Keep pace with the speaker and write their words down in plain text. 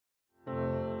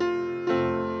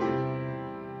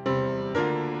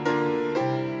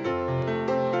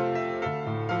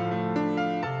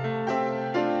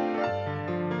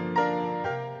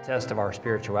test of our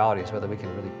spirituality is whether we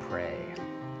can really pray.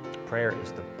 Prayer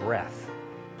is the breath,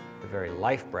 the very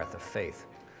life breath of faith.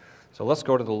 So let's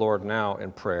go to the Lord now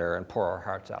in prayer and pour our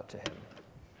hearts out to Him.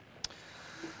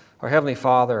 Our Heavenly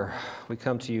Father, we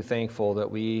come to you thankful that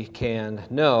we can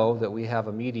know that we have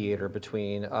a mediator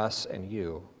between us and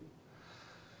you,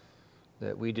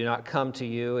 that we do not come to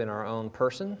you in our own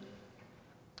person,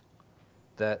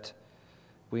 that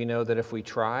we know that if we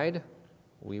tried,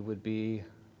 we would be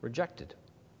rejected.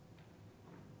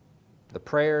 The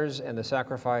prayers and the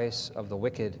sacrifice of the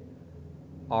wicked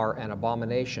are an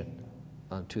abomination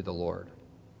unto the Lord.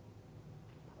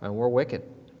 And we're wicked.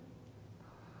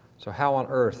 So how on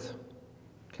earth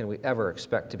can we ever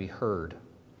expect to be heard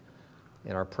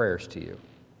in our prayers to you?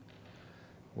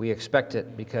 We expect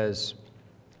it because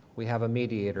we have a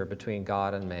mediator between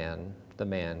God and man, the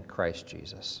man Christ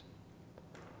Jesus.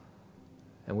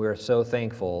 And we are so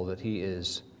thankful that He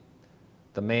is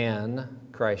the man,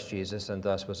 Christ Jesus, and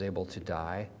thus was able to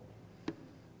die.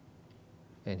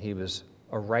 And He was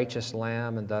a righteous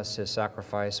lamb, and thus His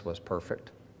sacrifice was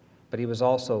perfect. But He was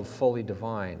also fully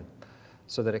divine,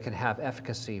 so that it can have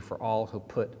efficacy for all who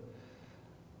put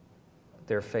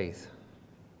their faith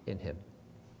in Him.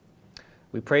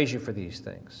 We praise you for these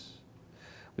things.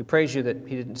 We praise you that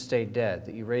He didn't stay dead,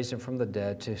 that you raised Him from the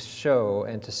dead to show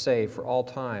and to say for all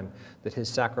time that His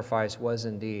sacrifice was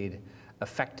indeed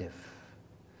effective,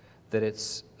 that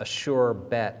it's a sure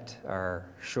bet, or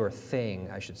sure thing,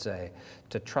 I should say,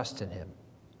 to trust in Him,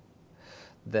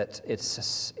 that it's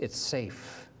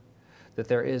safe, that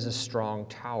there is a strong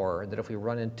tower, and that if we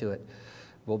run into it,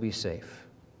 we'll be safe.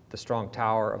 The strong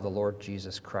tower of the Lord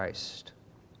Jesus Christ.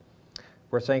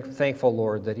 We're thankful,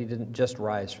 Lord, that He didn't just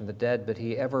rise from the dead, but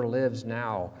He ever lives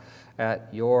now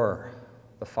at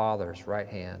the Father's right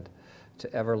hand,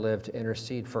 to ever live to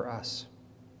intercede for us.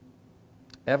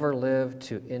 Ever live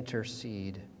to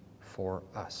intercede for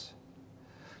us.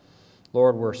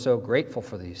 Lord, we're so grateful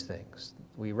for these things.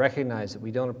 We recognize that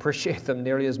we don't appreciate them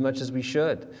nearly as much as we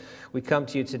should. We come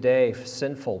to you today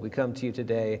sinful. We come to you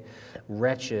today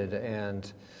wretched,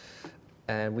 and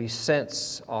we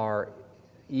sense our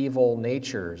evil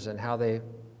natures and how they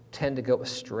tend to go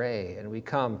astray. And we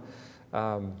come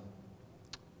kind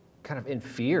of in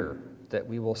fear that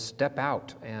we will step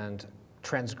out and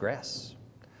transgress.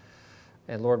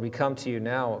 And Lord, we come to you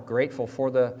now grateful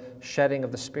for the shedding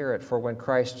of the Spirit, for when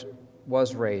Christ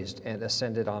was raised and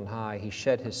ascended on high, He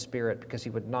shed His Spirit because He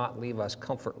would not leave us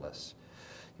comfortless.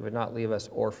 He would not leave us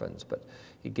orphans, but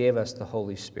He gave us the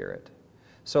Holy Spirit.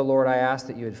 So, Lord, I ask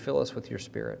that you would fill us with your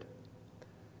Spirit.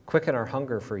 Quicken our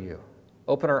hunger for you.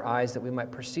 Open our eyes that we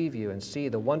might perceive you and see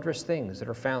the wondrous things that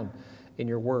are found in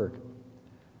your word.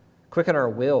 Quicken our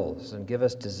wills and give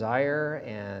us desire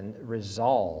and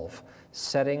resolve,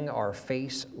 setting our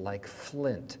face like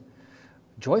flint,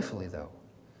 joyfully, though,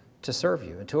 to serve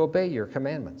you and to obey your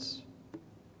commandments,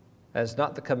 as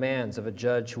not the commands of a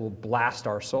judge who will blast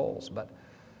our souls, but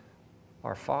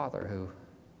our Father who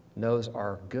knows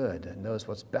our good and knows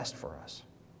what's best for us.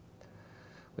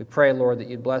 We pray, Lord, that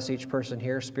you'd bless each person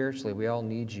here spiritually. We all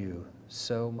need you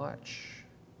so much.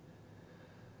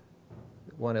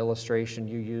 One illustration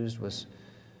you used was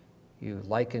you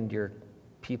likened your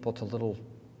people to little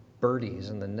birdies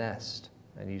in the nest,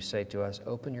 and you say to us,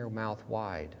 open your mouth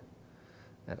wide,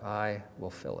 and I will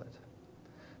fill it.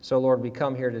 So, Lord, we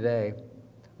come here today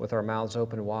with our mouths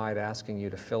open wide, asking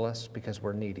you to fill us because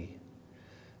we're needy.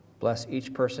 Bless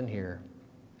each person here,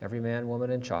 every man, woman,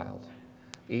 and child,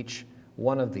 each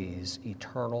one of these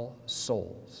eternal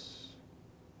souls.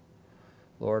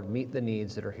 Lord, meet the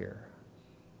needs that are here.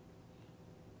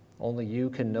 Only you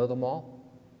can know them all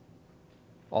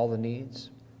the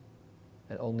needs,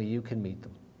 and only you can meet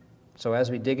them. So as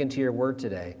we dig into your word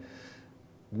today,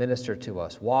 minister to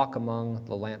us. Walk among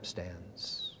the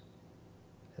lampstands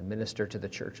and minister to the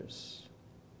churches.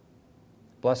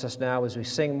 Bless us now as we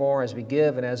sing more, as we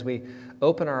give, and as we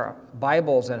open our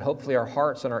Bibles and hopefully our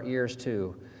hearts and our ears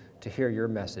too, to hear your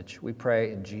message. We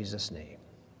pray in Jesus' name.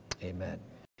 Amen.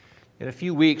 In a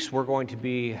few weeks, we're going to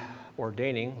be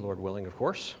ordaining, Lord willing, of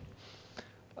course,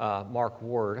 Mark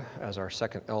Ward as our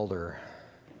second elder.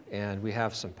 And we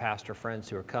have some pastor friends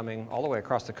who are coming all the way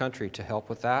across the country to help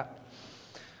with that.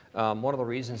 One of the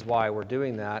reasons why we're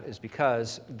doing that is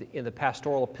because in the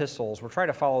pastoral epistles, we're trying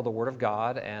to follow the Word of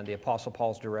God and the Apostle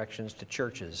Paul's directions to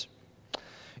churches.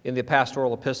 In the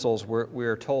pastoral epistles,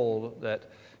 we're told that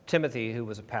Timothy, who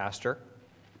was a pastor,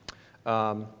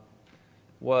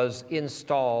 was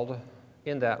installed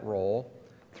in that role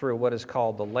through what is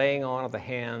called the laying on of the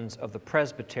hands of the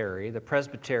presbytery. The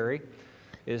presbytery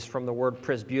is from the word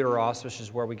presbyteros, which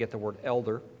is where we get the word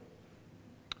elder.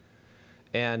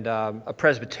 And a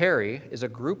presbytery is a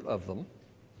group of them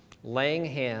laying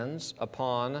hands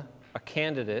upon a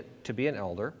candidate to be an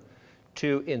elder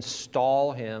to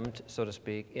install him, so to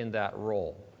speak, in that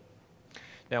role.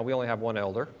 Now, we only have one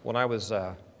elder. When I was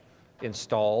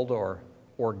installed or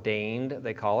ordained,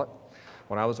 they call it,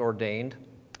 when I was ordained,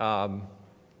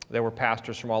 there were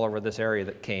pastors from all over this area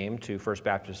that came to First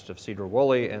Baptist of Cedar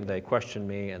Woolley, and they questioned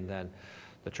me, and then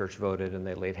the church voted, and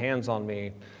they laid hands on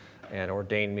me and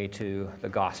ordained me to the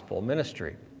gospel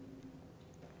ministry.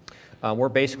 We're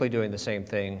basically doing the same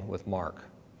thing with Mark.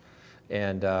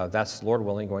 And that's, Lord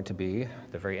willing, going to be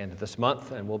the very end of this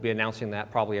month, and we'll be announcing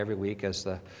that probably every week as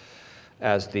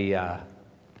the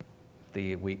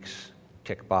weeks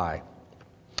tick by.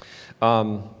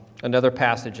 Another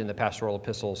passage in the pastoral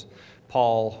epistles,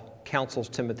 Paul counsels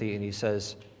Timothy, and he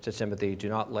says to Timothy, do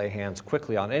not lay hands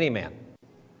quickly on any man.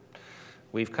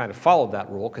 We've kind of followed that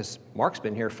rule because Mark's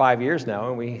been here 5 years now,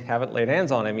 and we haven't laid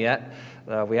hands on him yet.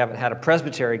 We haven't had a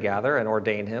presbytery gather and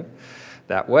ordained him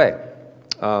that way.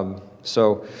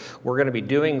 So we're going to be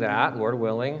doing that, Lord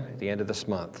willing, at the end of this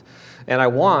month. And I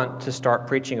want to start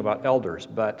preaching about elders,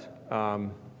 but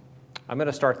I'm going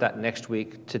to start that next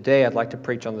week. Today I'd like to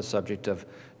preach on the subject of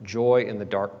joy in the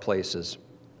dark places.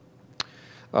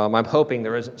 I'm hoping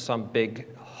there isn't some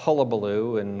big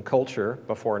hullabaloo in culture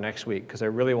before next week, because I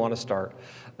really want to start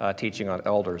teaching on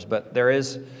elders. But there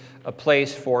is a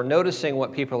place for noticing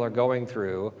what people are going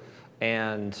through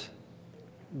and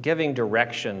giving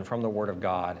direction from the Word of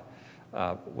God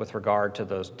with regard to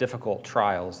those difficult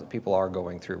trials that people are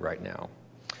going through right now.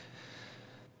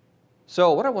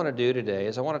 So what I want to do today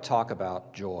is I want to talk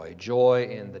about joy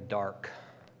in the dark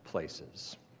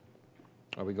places.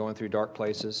 Are we going through dark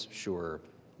places? Sure,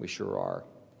 we sure are.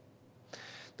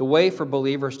 The way for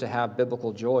believers to have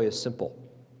biblical joy is simple.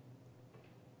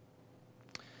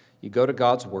 You go to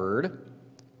God's Word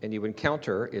and you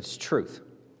encounter its truth.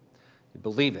 You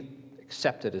believe it,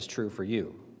 accept it as true for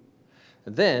you.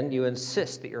 And then you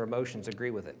insist that your emotions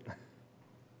agree with it.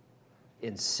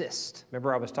 Insist.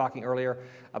 Remember I was talking earlier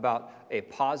about a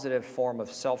positive form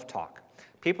of self-talk.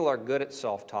 People are good at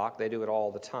self-talk. They do it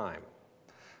all the time.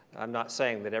 I'm not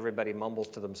saying that everybody mumbles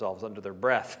to themselves under their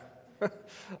breath,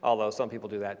 although some people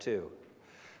do that too.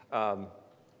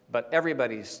 But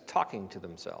everybody's talking to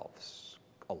themselves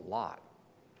a lot.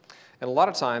 And a lot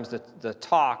of times the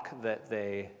talk that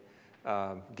they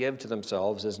give to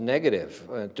themselves is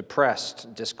negative,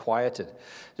 depressed, disquieted,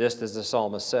 just as the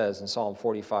psalmist says in Psalm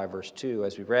 45, verse 2,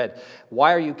 as we read,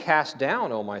 "Why are you cast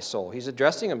down, O my soul?" He's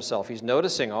addressing himself. He's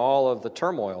noticing all of the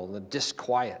turmoil and the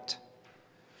disquiet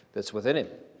that's within him.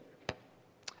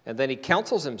 And then he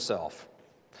counsels himself.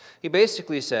 He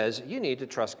basically says, you need to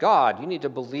trust God. You need to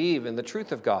believe in the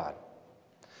truth of God.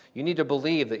 You need to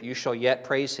believe that you shall yet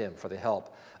praise him for the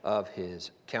help of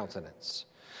his countenance.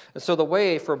 And so the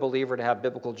way for a believer to have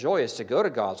biblical joy is to go to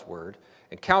God's Word,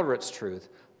 encounter its truth,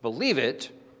 believe it,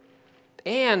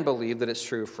 and believe that it's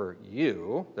true for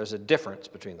you. There's a difference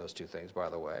between those two things, by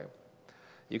the way.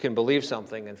 You can believe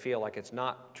something and feel like it's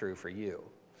not true for you.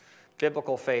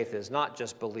 Biblical faith is not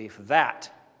just belief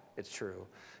that it's true.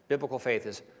 Biblical faith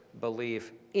is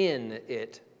belief in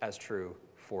it as true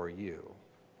for you.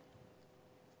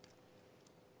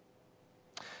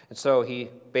 And so he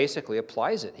basically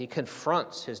applies it. He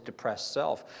confronts his depressed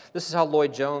self. This is how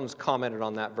Lloyd Jones commented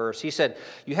on that verse. He said,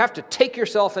 you have to take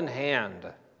yourself in hand.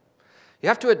 You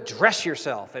have to address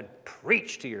yourself and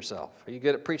preach to yourself. Are you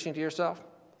good at preaching to yourself?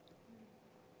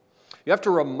 You have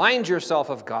to remind yourself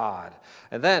of God.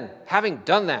 And then, having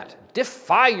done that,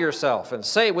 defy yourself and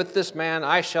say, with this man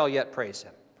I shall yet praise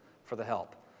him for the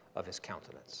help of his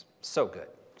countenance. So good.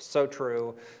 So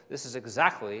true. This is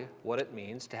exactly what it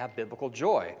means to have biblical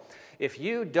joy. If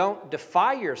you don't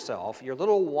defy yourself, your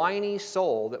little whiny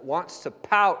soul that wants to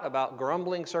pout about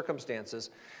grumbling circumstances,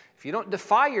 if you don't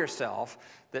defy yourself,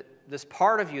 that this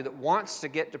part of you that wants to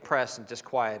get depressed and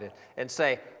disquieted and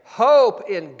say, hope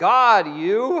in God,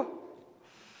 you.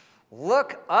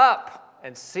 Look up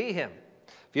and see him.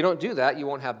 If you don't do that, you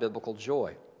won't have biblical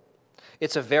joy.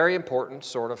 It's a very important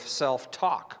sort of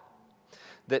self-talk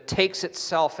that takes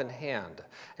itself in hand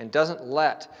and doesn't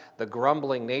let the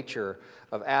grumbling nature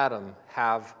of Adam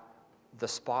have the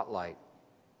spotlight.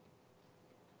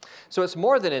 So it's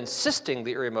more than insisting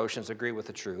that your emotions agree with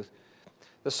the truth.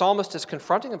 The psalmist is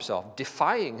confronting himself,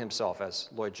 defying himself, as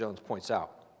Lloyd Jones points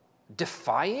out.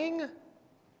 Defying?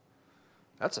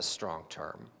 That's a strong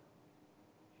term.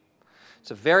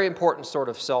 It's a very important sort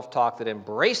of self-talk that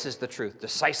embraces the truth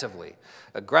decisively,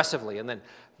 aggressively, and then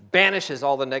banishes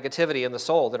all the negativity in the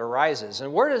soul that arises.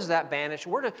 And where does that banish?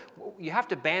 You have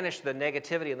to banish the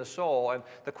negativity in the soul, and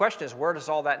the question is, where does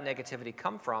all that negativity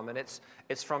come from? And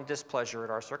it's from displeasure at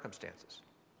our circumstances.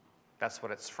 That's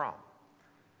what it's from.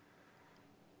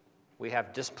 We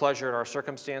have displeasure at our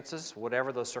circumstances,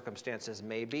 whatever those circumstances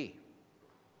may be.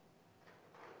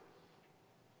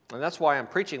 And that's why I'm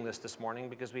preaching this morning,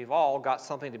 because we've all got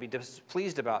something to be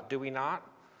displeased about, do we not?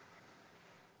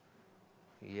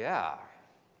 Yeah.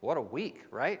 What a week,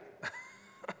 right?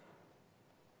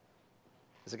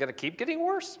 Is it going to keep getting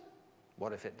worse?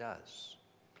 What if it does?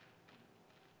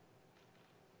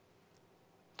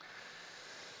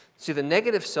 See, the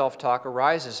negative self-talk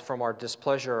arises from our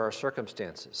displeasure at our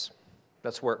circumstances.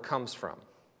 That's where it comes from.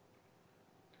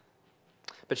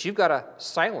 But you've got to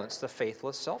silence the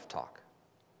faithless self-talk.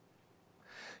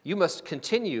 You must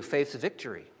continue faith's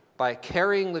victory by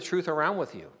carrying the truth around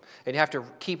with you. And you have to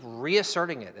keep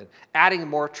reasserting it and adding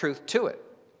more truth to it.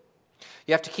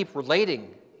 You have to keep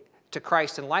relating to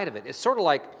Christ in light of it. It's sort of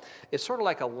like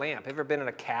a lamp. Have you ever been in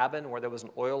a cabin where there was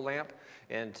an oil lamp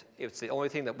and it's the only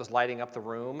thing that was lighting up the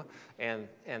room, and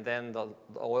then the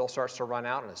oil starts to run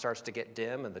out and it starts to get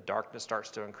dim and the darkness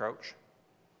starts to encroach?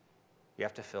 You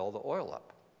have to fill the oil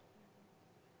up.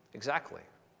 Exactly.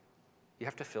 You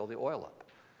have to fill the oil up.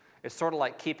 It's sort of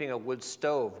like keeping a wood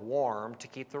stove warm to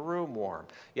keep the room warm.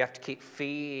 You have to keep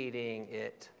feeding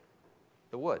it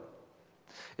the wood.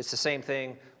 It's the same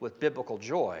thing with biblical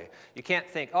joy. You can't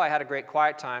think, oh, I had a great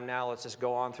quiet time, now let's just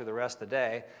go on through the rest of the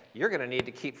day. You're going to need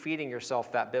to keep feeding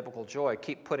yourself that biblical joy.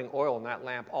 Keep putting oil in that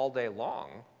lamp all day long,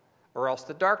 or else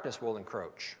the darkness will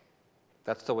encroach.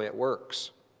 That's the way it works.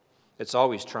 It's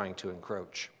always trying to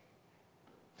encroach.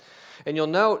 And you'll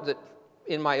note that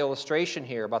in my illustration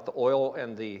here about the oil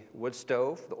and the wood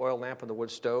stove, the oil lamp and the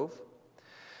wood stove,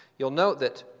 you'll note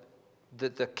that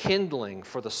the kindling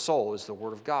for the soul is the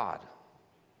Word of God.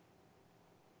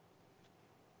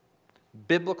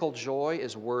 Biblical joy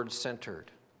is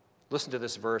word-centered. Listen to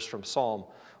this verse from Psalm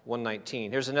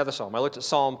 119. Here's another psalm. I looked at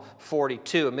Psalm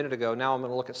 42 a minute ago. Now I'm going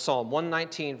to look at Psalm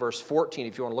 119, verse 14,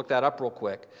 if you want to look that up real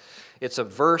quick. It's a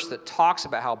verse that talks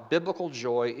about how biblical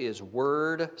joy is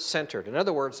word-centered. In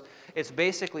other words, it's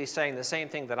basically saying the same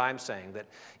thing that I'm saying, that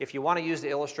if you want to use the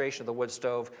illustration of the wood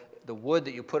stove, the wood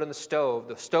that you put in the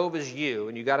stove is you,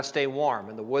 and you got to stay warm,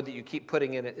 and the wood that you keep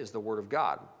putting in it is the Word of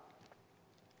God.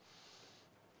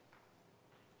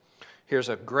 Here's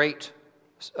a great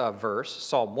verse,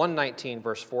 Psalm 119,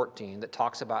 verse 14, that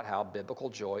talks about how biblical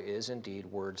joy is indeed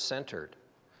word-centered.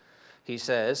 He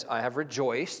says, I have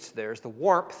rejoiced. There's the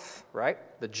warmth, right?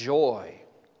 The joy.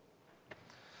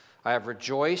 I have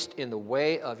rejoiced in the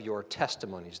way of your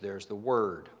testimonies. There's the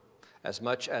word, as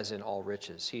much as in all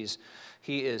riches.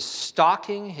 He is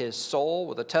stocking his soul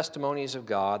with the testimonies of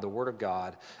God, the word of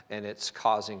God, and it's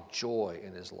causing joy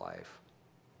in his life.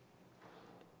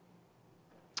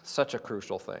 Such a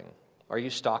crucial thing. Are you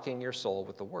stocking your soul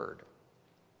with the word?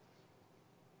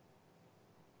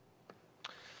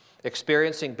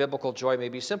 Experiencing biblical joy may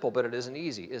be simple, but it isn't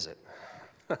easy, is it?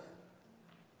 I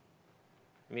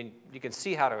mean, you can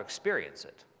see how to experience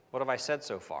it. What have I said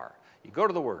so far? You go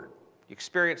to the Word. You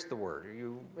experience the Word.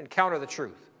 You encounter the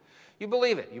truth. You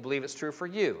believe it. You believe it's true for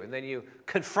you. And then you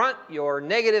confront your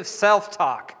negative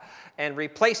self-talk and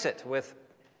replace it with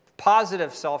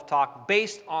positive self-talk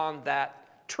based on that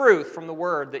truth from the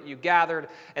Word that you gathered.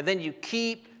 And then you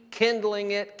keep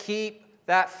kindling it, keep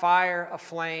that fire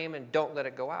aflame, and don't let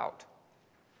it go out.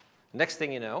 Next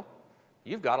thing you know,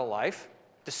 you've got a life,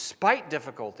 despite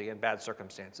difficulty and bad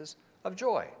circumstances, of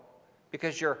joy,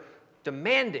 because you're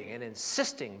demanding and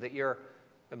insisting that your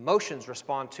emotions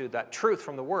respond to that truth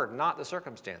from the Word, not the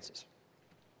circumstances.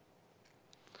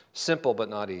 Simple but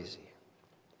not easy.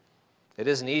 It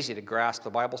isn't easy to grasp the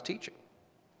Bible's teaching.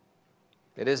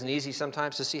 It isn't easy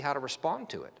sometimes to see how to respond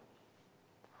to it.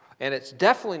 And it's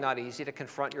definitely not easy to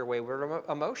confront your wayward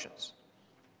emotions.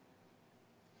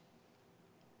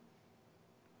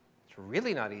 It's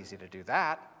really not easy to do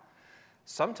that.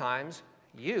 Sometimes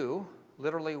you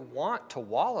literally want to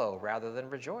wallow rather than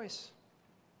rejoice.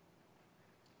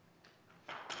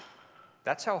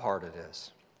 That's how hard it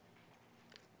is.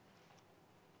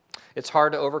 It's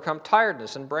hard to overcome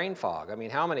tiredness and brain fog. I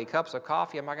mean, how many cups of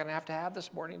coffee am I going to have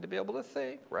this morning to be able to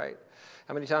think, right?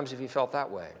 How many times have you felt that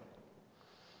way?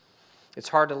 It's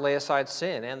hard to lay aside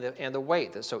sin and the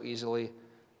weight that so easily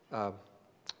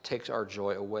takes our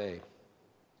joy away.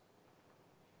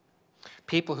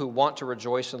 People who want to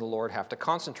rejoice in the Lord have to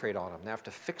concentrate on Him. They have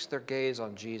to fix their gaze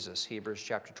on Jesus, Hebrews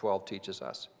chapter 12 teaches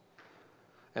us.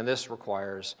 And this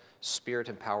requires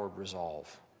Spirit-empowered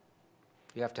resolve.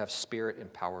 You have to have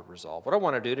Spirit-empowered resolve. What I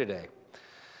want to do today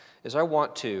is I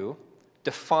want to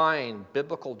define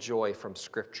biblical joy from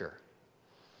Scripture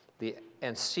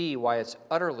and see why it's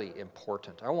utterly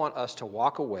important. I want us to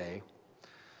walk away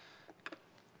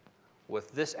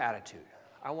with this attitude.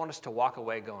 I want us to walk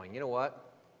away going, you know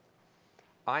what?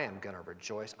 I am going to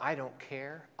rejoice. I don't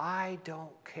care. I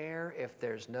don't care if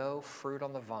there's no fruit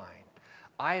on the vine.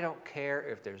 I don't care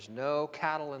if there's no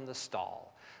cattle in the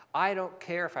stall. I don't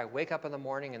care if I wake up in the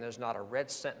morning and there's not a red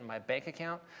cent in my bank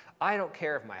account. I don't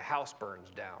care if my house burns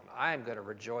down. I am going to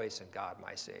rejoice in God,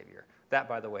 my Savior. That,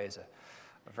 by the way, is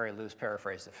a very loose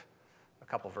paraphrase of a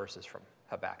couple verses from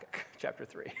Habakkuk, chapter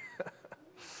 3.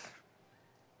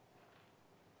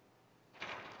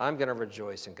 I'm going to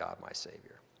rejoice in God, my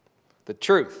Savior. The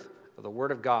truth of the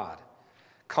Word of God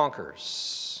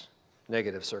conquers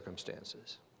negative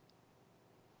circumstances.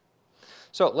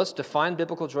 So let's define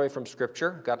biblical joy from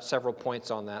Scripture. Got several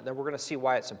points on that. Then we're going to see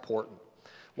why it's important,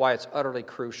 why it's utterly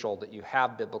crucial that you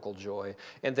have biblical joy,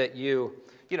 and that you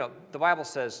know, the Bible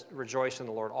says, rejoice in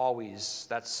the Lord always.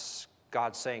 That's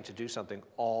God saying to do something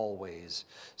always.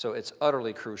 So it's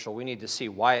utterly crucial. We need to see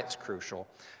why it's crucial.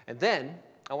 And then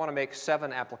I want to make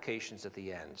 7 applications at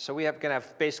the end. So we are going to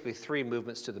have basically 3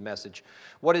 movements to the message.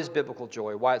 What is biblical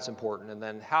joy, why it's important, and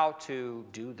then how to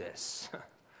do this.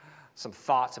 Some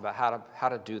thoughts about how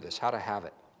to do this, how to have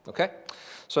it. Okay?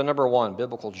 So number 1,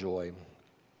 biblical joy.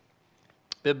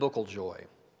 Biblical joy.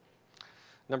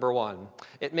 Number 1,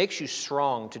 it makes you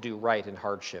strong to do right in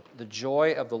hardship. The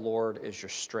joy of the Lord is your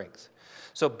strength.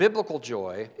 So biblical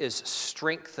joy is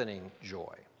strengthening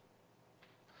joy.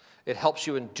 It helps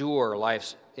you endure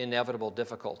life's inevitable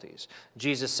difficulties.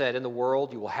 Jesus said, in the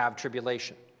world you will have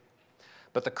tribulation.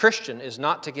 But the Christian is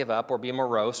not to give up or be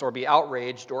morose or be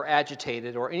outraged or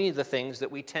agitated or any of the things that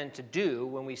we tend to do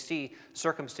when we see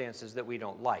circumstances that we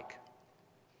don't like.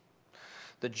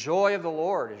 The joy of the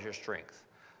Lord is your strength,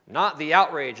 not the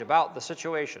outrage about the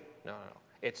situation. No.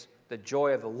 It's the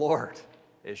joy of the Lord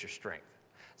is your strength.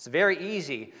 It's very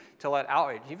easy to let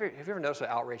outrage. Have you ever noticed what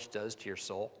outrage does to your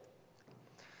soul?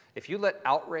 If you let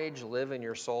outrage live in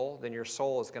your soul, then your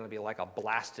soul is going to be like a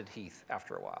blasted heath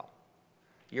after a while.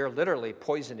 You're literally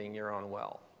poisoning your own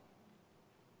well.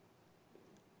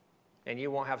 And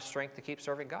you won't have strength to keep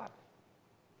serving God.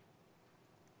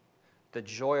 The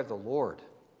joy of the Lord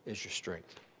is your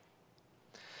strength.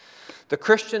 The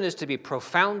Christian is to be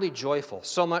profoundly joyful,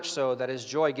 so much so that his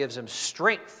joy gives him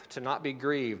strength to not be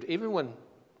grieved, even when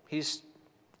he's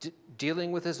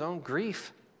dealing with his own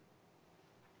grief.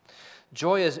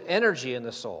 Joy is energy in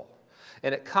the soul,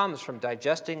 and it comes from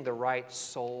digesting the right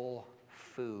soul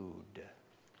food.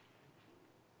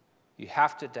 You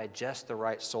have to digest the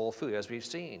right soul food, as we've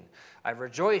seen. I've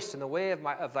rejoiced in the way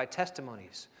of thy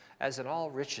testimonies, as in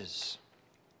all riches.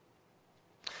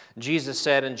 Jesus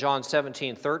said in John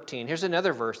 17:13, here's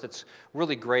another verse that's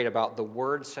really great about the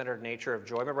word-centered nature of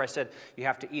joy. Remember I said you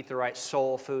have to eat the right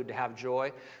soul food to have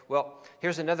joy? Well,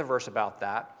 here's another verse about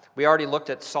that. We already looked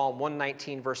at Psalm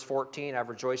 119, verse 14, I've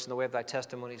rejoiced in the way of thy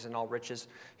testimonies and all riches.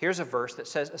 Here's a verse that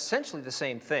says essentially the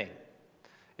same thing.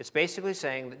 It's basically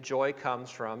saying that joy comes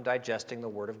from digesting the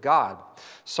Word of God.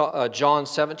 So, John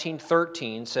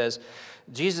 17:13 says,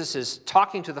 Jesus is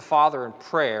talking to the Father in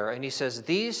prayer, and he says,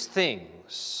 these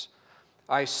things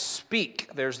I speak,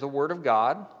 there's the Word of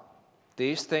God,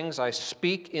 these things I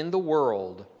speak in the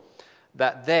world,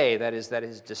 that they, that is, that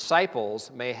his disciples,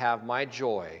 may have my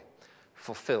joy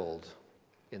fulfilled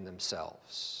in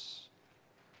themselves.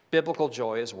 Biblical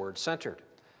joy is word-centered,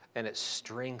 and it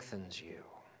strengthens you.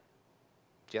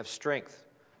 Do you have strength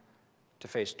to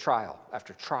face trial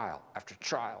after trial after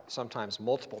trial, sometimes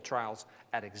multiple trials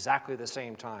at exactly the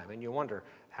same time? And you wonder,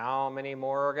 how many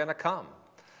more are going to come?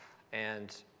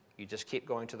 And you just keep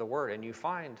going to the Word, and you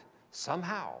find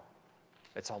somehow,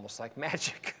 it's almost like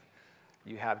magic,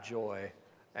 you have joy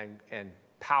and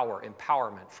power,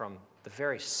 empowerment from the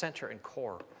very center and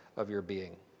core of your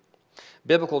being.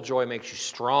 Biblical joy makes you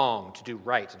strong to do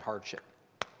right in hardship.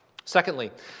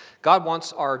 Secondly, God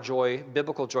wants our joy,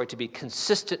 biblical joy, to be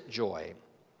consistent joy.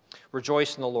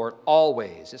 Rejoice in the Lord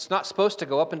always. It's not supposed to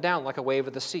go up and down like a wave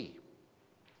of the sea.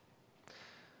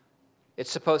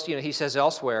 It's supposed to, he says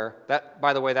elsewhere, that,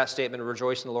 by the way, that statement,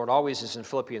 rejoice in the Lord always, is in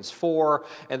Philippians 4,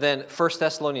 and then 1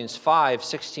 Thessalonians 5,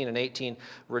 16 and 18,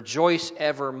 rejoice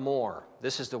evermore.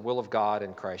 This is the will of God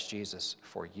in Christ Jesus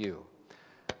for you.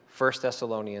 1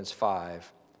 Thessalonians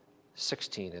 5,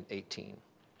 16 and 18.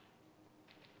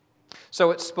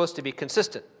 So it's supposed to be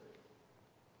consistent.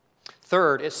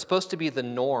 Third, it's supposed to be the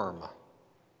norm.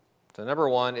 So number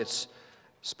one, it's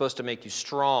supposed to make you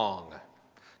strong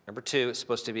Number 2, it's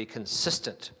supposed to be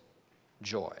consistent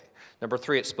joy. Number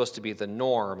 3, it's supposed to be the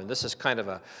norm. And this is kind of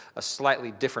a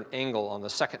slightly different angle on the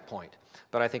second point.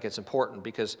 But I think it's important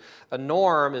because a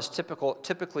norm is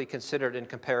typically considered in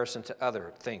comparison to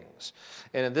other things.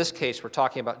 And in this case, we're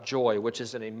talking about joy, which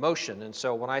is an emotion. And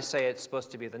so when I say it's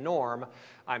supposed to be the norm,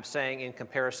 I'm saying in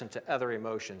comparison to other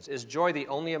emotions. Is joy the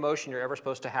only emotion you're ever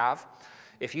supposed to have?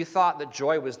 If you thought that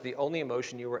joy was the only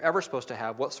emotion you were ever supposed to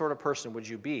have, what sort of person would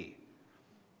you be?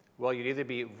 Well, you'd either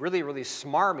be really, really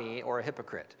smarmy or a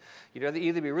hypocrite. You'd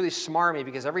either be really smarmy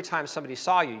because every time somebody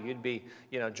saw you, you'd be,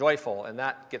 joyful, and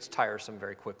that gets tiresome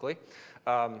very quickly.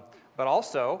 But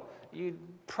also, you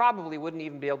probably wouldn't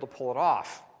even be able to pull it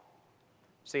off.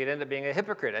 So you'd end up being a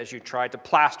hypocrite as you tried to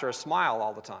plaster a smile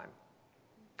all the time.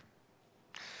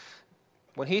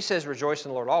 When he says rejoice in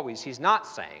the Lord always, he's not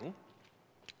saying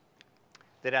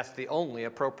that that's the only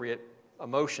appropriate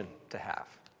emotion to have.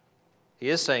 He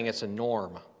is saying it's a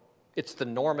norm. It's the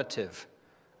normative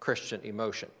Christian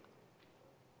emotion.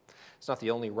 It's not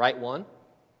the only right one,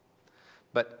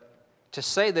 but to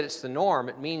say that it's the norm,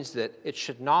 it means that it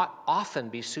should not often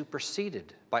be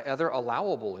superseded by other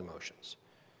allowable emotions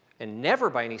and never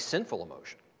by any sinful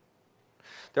emotion.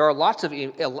 There are lots of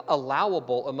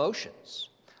allowable emotions.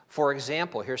 For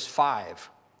example, here's 5.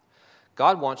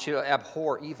 God wants you to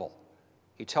abhor evil.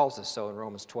 He tells us so in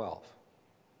Romans 12.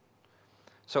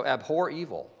 So abhor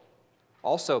evil.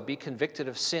 Also, be convicted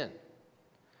of sin.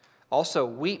 Also,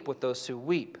 weep with those who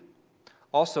weep.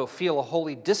 Also, feel a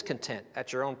holy discontent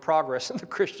at your own progress in the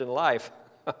Christian life.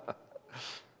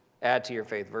 Add to your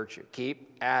faith virtue.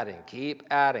 Keep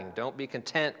adding. Don't be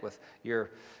content with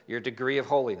your degree of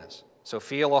holiness. So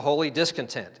feel a holy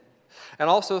discontent. And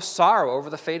also sorrow over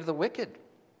the fate of the wicked.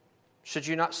 Should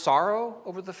you not sorrow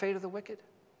over the fate of the wicked?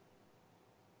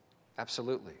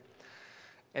 Absolutely.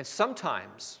 And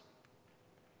sometimes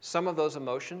some of those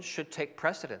emotions should take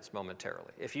precedence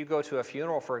momentarily. If you go to a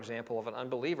funeral, for example, of an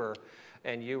unbeliever,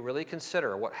 and you really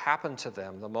consider what happened to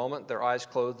them the moment their eyes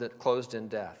closed in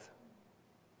death,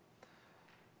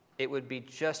 it would be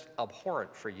just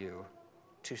abhorrent for you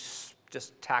to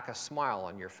just tack a smile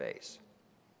on your face.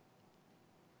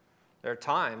 There are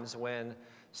times when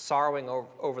sorrowing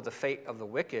over the fate of the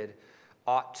wicked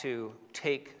ought to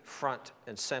take front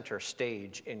and center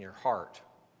stage in your heart.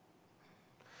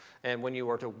 And when you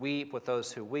are to weep with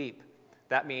those who weep,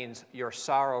 that means your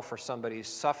sorrow for somebody's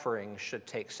suffering should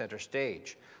take center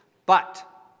stage. But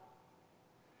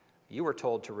you were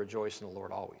told to rejoice in the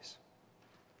Lord always.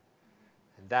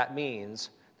 And that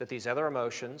means that these other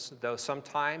emotions, though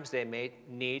sometimes they may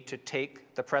need to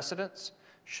take the precedence,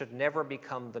 should never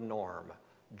become the norm.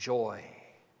 Joy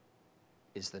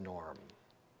is the norm.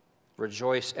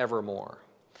 Rejoice evermore.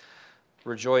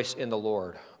 Rejoice in the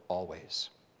Lord always.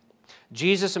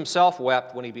 Jesus himself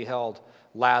wept when he beheld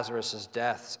Lazarus'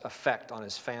 death's effect on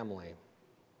his family.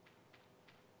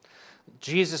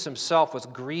 Jesus himself was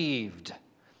grieved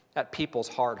at people's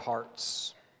hard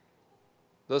hearts.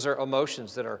 Those are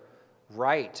emotions that are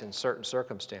right in certain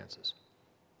circumstances.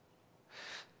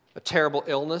 A terrible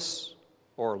illness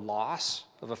or loss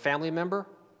of a family member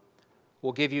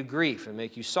will give you grief and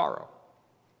make you sorrow.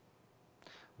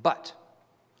 But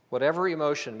whatever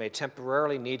emotion may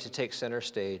temporarily need to take center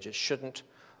stage, it shouldn't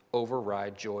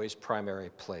override joy's primary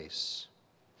place.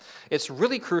 It's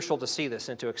really crucial to see this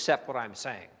and to accept what I'm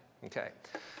saying, okay?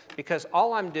 Because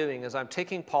all I'm doing is I'm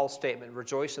taking Paul's statement,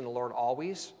 rejoice in the Lord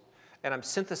always, and I'm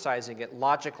synthesizing it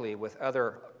logically with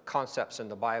other concepts in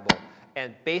the Bible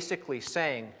and basically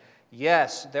saying,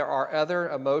 yes, there are other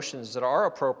emotions that are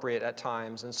appropriate at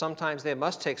times, and sometimes they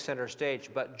must take center stage,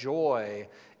 but joy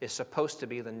is supposed to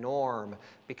be the norm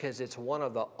because it's one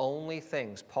of the only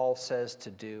things Paul says to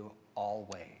do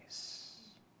always.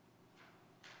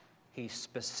 He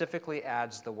specifically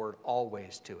adds the word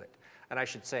always to it, and I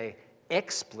should say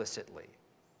explicitly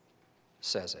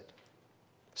says it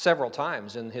several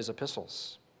times in his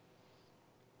epistles.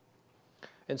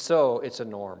 And so it's a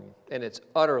norm, and it's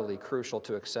utterly crucial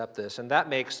to accept this, and that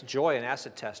makes joy an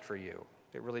acid test for you.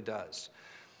 It really does.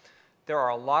 There are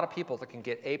a lot of people that can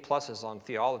get A+ on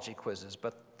theology quizzes,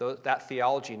 but that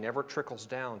theology never trickles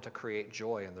down to create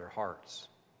joy in their hearts.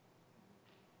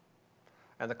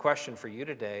 And the question for you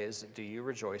today is, do you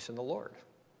rejoice in the Lord?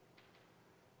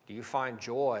 Do you find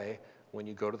joy when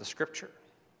you go to the Scripture?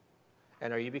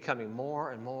 And are you becoming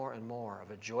more and more and more of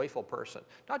a joyful person?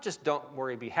 Not just don't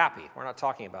worry, be happy. We're not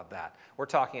talking about that. We're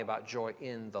talking about joy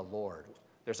in the Lord.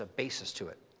 There's a basis to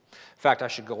it. In fact, I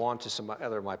should go on to some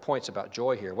other of my points about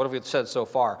joy here. What have we said so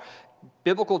far?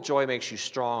 Biblical joy makes you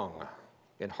strong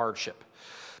in hardship.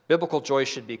 Biblical joy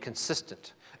should be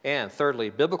consistent. And thirdly,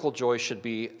 biblical joy should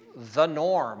be the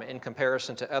norm in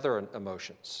comparison to other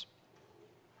emotions.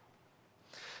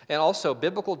 And also,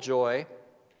 biblical joy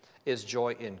is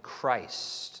joy in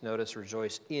Christ. Notice,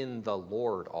 rejoice in the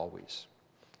Lord always.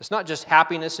 It's not just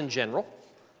happiness in general.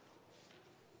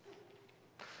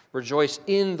 Rejoice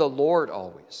in the Lord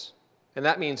always. And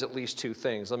that means at least two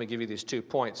things. Let me give you these 2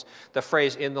 points. The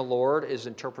phrase in the Lord is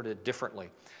interpreted differently.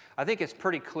 I think it's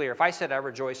pretty clear. If I said I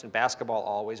rejoice in basketball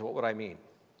always, what would I mean?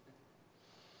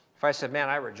 If I said, man,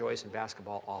 I rejoice in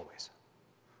basketball always,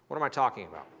 what am I talking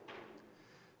about?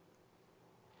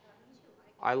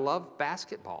 I love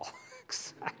basketball.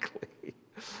 Exactly.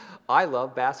 I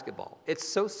love basketball. It's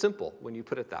so simple when you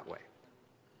put it that way.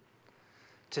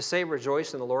 To say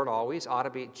rejoice in the Lord always ought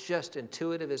to be just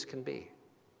intuitive as can be.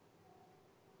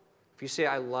 If you say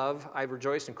I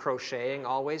rejoice in crocheting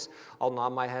always, I'll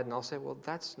nod my head and I'll say, well,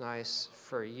 that's nice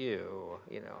for you,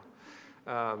 you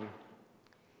know.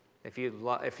 If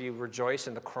you rejoice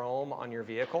in the chrome on your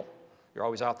vehicle, you're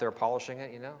always out there polishing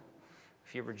it, you know.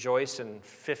 If you rejoice in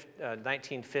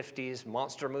 1950s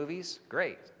monster movies,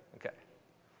 great. Okay.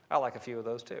 I like a few of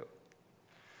those too.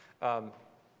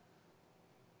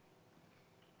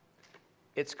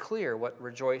 It's clear what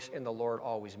rejoice in the Lord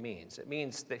always means. It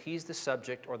means that he's the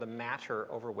subject or the matter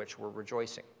over which we're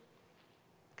rejoicing.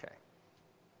 Okay.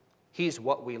 He's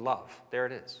what we love. There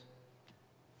it is.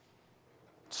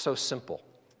 It's so simple.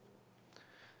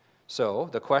 So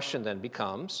the question then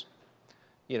becomes,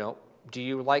 you know, do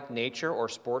you like nature or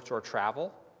sports or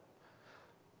travel,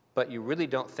 but you really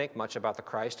don't think much about the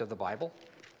Christ of the Bible?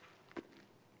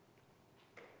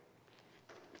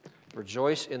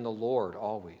 Rejoice in the Lord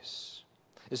always.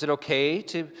 Is it okay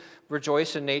to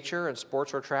rejoice in nature and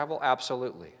sports or travel?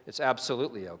 Absolutely. It's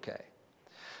absolutely okay.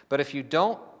 But if you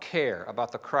don't care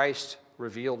about the Christ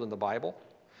revealed in the Bible,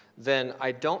 then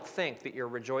I don't think that your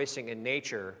rejoicing in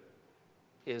nature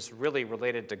is really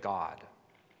related to God.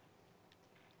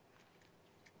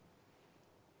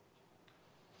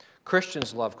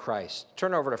 Christians love Christ.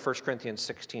 Turn over to 1 Corinthians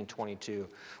 16:22. I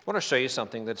want to show you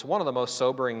something that's one of the most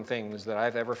sobering things that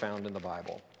I've ever found in the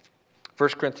Bible.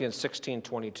 1 Corinthians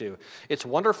 16:22. It's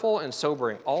wonderful and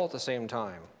sobering all at the same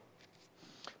time.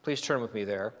 Please turn with me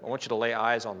there. I want you to lay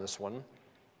eyes on this one.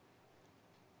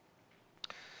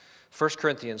 1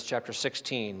 Corinthians chapter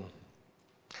 16.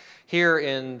 Here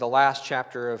in the last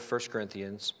chapter of 1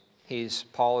 Corinthians,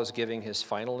 Paul is giving his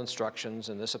final instructions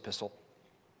in this epistle.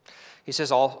 He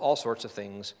says all sorts of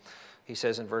things. He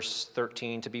says in verse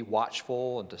 13 to be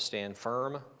watchful and to stand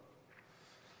firm.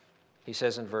 He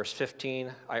says in verse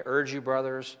 15, I urge you,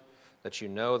 brothers, that you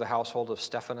know the household of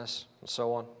Stephanas, and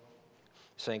so on.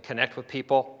 Saying, connect with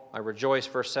people. I rejoice,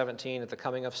 verse 17, at the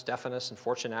coming of Stephanas and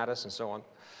Fortunatus, and so on.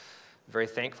 Very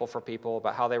thankful for people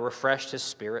about how they refreshed his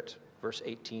spirit, verse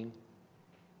 18. And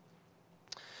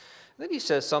then he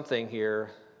says something here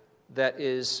that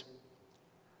is,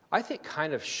 I think,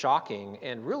 kind of shocking,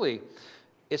 and really,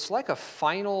 it's like a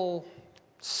final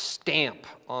stamp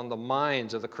on the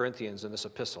minds of the Corinthians in this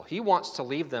epistle. He wants to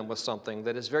leave them with something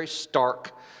that is very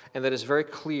stark and that is very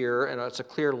clear, and it's a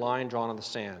clear line drawn in the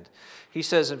sand. He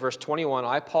says in verse 21,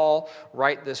 I, Paul,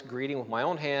 write this greeting with my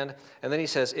own hand, and then he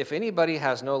says, if anybody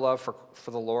has no love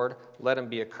for the Lord, let him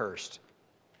be accursed.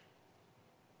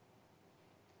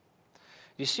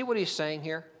 Do you see what he's saying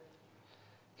here?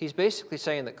 He's basically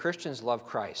saying that Christians love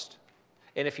Christ.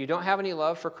 And if you don't have any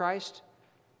love for Christ,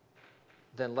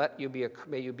 then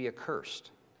may you be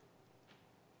accursed.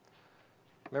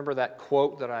 Remember that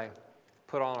quote that I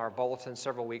put on our bulletin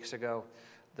several weeks ago,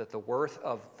 that the worth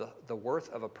of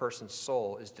a person's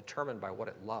soul is determined by what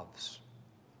it loves.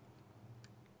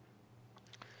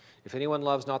 If anyone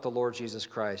loves not the Lord Jesus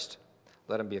Christ,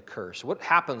 let him be accursed. What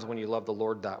happens when you love the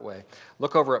Lord that way?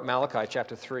 Look over at Malachi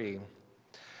chapter 3.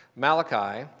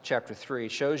 Malachi chapter 3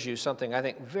 shows you something I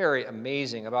think very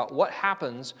amazing about what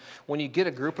happens when you get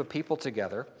a group of people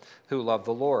together who love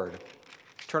the Lord.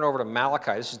 Turn over to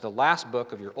Malachi. This is the last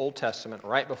book of your Old Testament,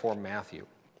 right before Matthew.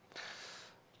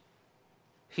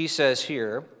 He says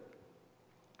here,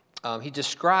 he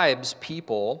describes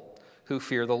people who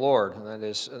fear the Lord. And that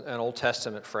is an Old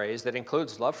Testament phrase that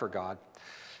includes love for God.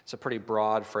 It's a pretty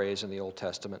broad phrase in the Old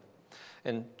Testament.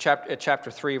 In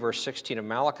chapter 3, verse 16 of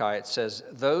Malachi, it says,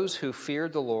 those who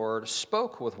feared the Lord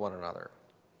spoke with one another.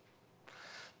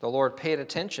 The Lord paid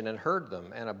attention and heard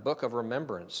them, and a book of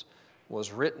remembrance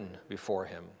was written before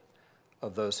him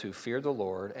of those who feared the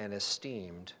Lord and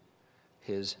esteemed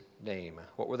his name.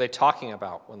 What were they talking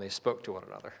about when they spoke to one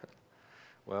another?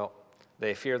 Well,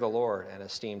 they feared the Lord and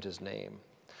esteemed his name.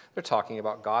 They're talking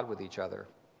about God with each other.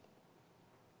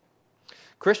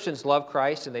 Christians love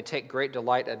Christ and they take great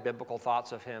delight at biblical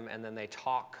thoughts of him, and then they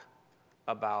talk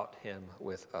about him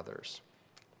with others.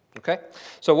 Okay?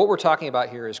 So what we're talking about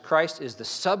here is Christ is the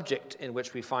subject in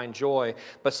which we find joy.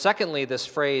 But secondly, this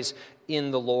phrase,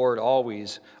 in the Lord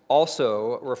always,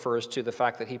 also refers to the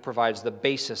fact that he provides the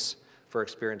basis for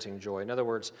experiencing joy. In other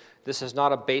words, this is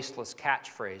not a baseless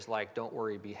catchphrase like, don't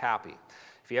worry, be happy.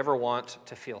 If you ever want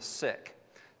to feel sick,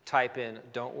 type in,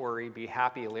 don't worry, be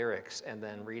happy lyrics, and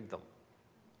then read them.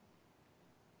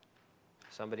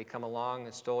 Somebody come along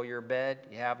and stole your bed,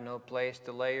 you have no place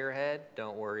to lay your head,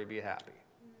 don't worry, be happy.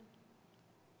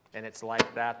 And it's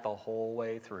like that the whole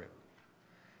way through.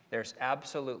 There's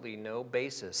absolutely no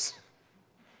basis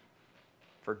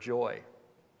for joy.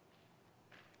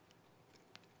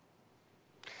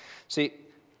 See,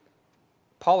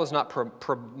 Paul is not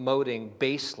promoting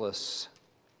baseless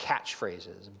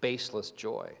catchphrases, baseless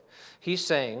joy. He's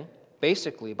saying,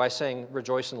 basically, by saying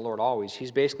rejoice in the Lord always,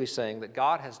 he's basically saying that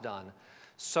God has done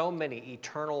so many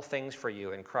eternal things for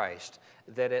you in Christ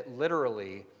that it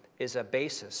literally is a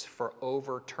basis for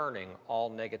overturning all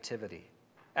negativity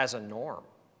as a norm.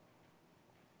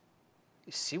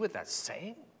 You see what that's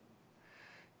saying?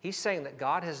 He's saying that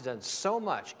God has done so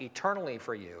much eternally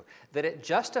for you that it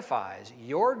justifies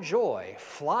your joy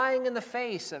flying in the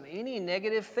face of any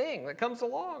negative thing that comes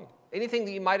along, anything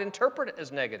that you might interpret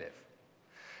as negative.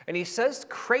 And he says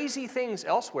crazy things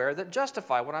elsewhere that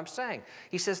justify what I'm saying.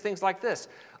 He says things like this: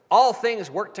 all things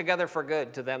work together for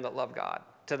good to them that love God,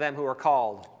 to them who are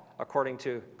called according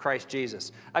to Christ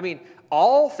Jesus. I mean,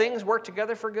 all things work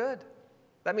together for good.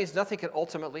 That means nothing can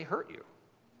ultimately hurt you.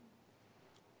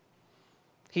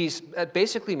 It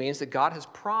basically means that God has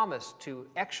promised to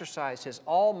exercise his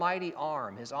almighty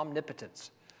arm, his omnipotence,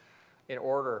 in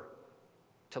order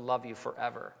to love you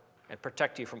forever and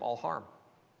protect you from all harm.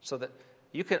 So that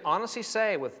you can honestly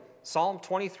say with Psalm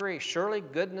 23, surely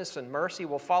goodness and mercy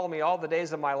will follow me all the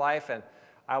days of my life, and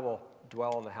I will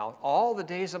dwell in the house. All the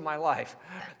days of my life,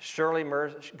 surely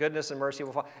goodness and mercy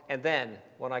will follow. And then,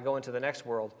 when I go into the next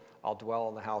world, I'll dwell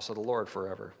in the house of the Lord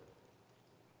forever.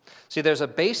 See, there's a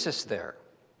basis there.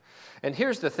 And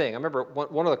here's the thing. I remember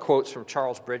one of the quotes from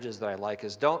Charles Bridges that I like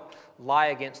is, don't lie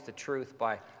against the truth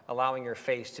by allowing your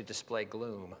face to display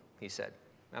gloom, he said.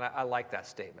 And I like that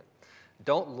statement.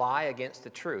 Don't lie against the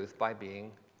truth by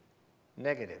being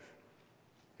negative.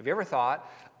 Have you ever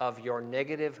thought of your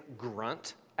negative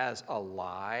grunt as a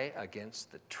lie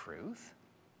against the truth?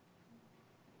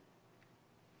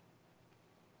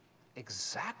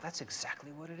 That's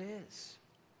exactly what it is.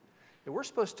 And we're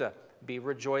supposed to be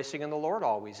rejoicing in the Lord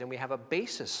always, and we have a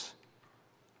basis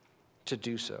to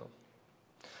do so.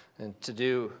 And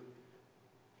to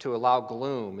allow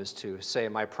gloom is to say,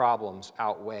 my problems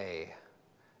outweigh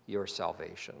your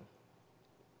salvation.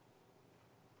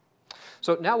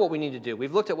 So now what we need to do,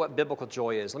 we've looked at what biblical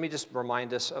joy is. Let me just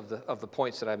remind us of the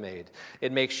points that I made.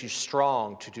 It makes you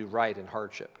strong to do right in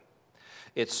hardship.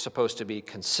 It's supposed to be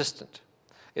consistent.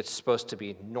 It's supposed to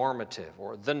be normative,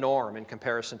 or the norm in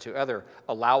comparison to other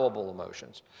allowable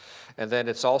emotions. And then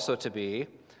it's also to be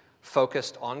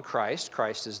focused on Christ.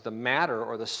 Christ is the matter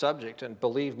or the subject. And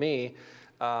believe me,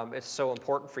 it's so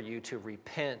important for you to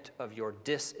repent of your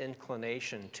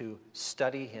disinclination to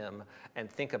study him and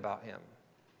think about him.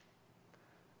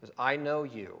 Because I know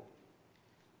you.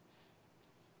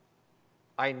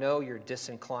 I know you're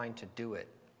disinclined to do it.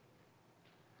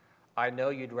 I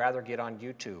know you'd rather get on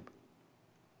YouTube.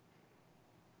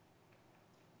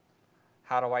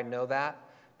 How do I know that?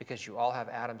 Because you all have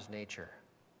Adam's nature.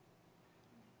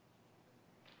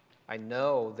 I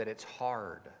know that it's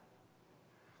hard.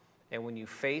 And when you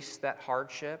face that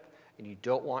hardship and you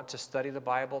don't want to study the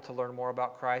Bible to learn more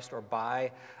about Christ, or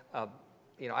buy,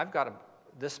 I've got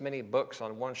this many books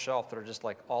on one shelf that are just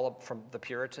like all up from the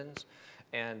Puritans,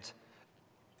 and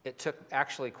it took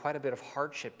actually quite a bit of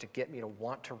hardship to get me to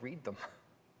want to read them.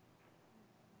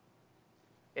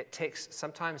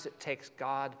 Sometimes it takes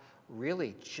God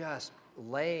really just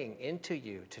laying into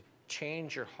you to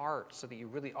change your heart so that you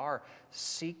really are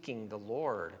seeking the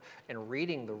Lord and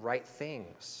reading the right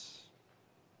things.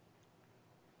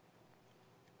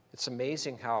 It's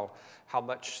amazing how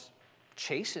much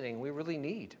chastening we really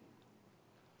need.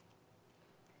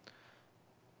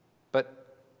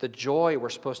 But the joy we're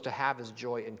supposed to have is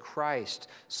joy in Christ.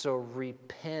 So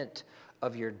repent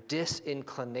of your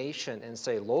disinclination and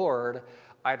say, Lord,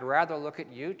 I'd rather look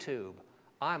at YouTube.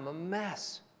 I'm a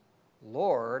mess.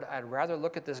 Lord, I'd rather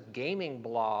look at this gaming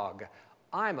blog.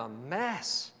 I'm a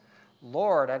mess.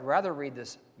 Lord, I'd rather read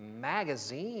this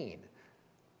magazine.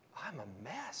 I'm a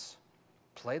mess.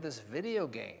 Play this video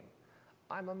game.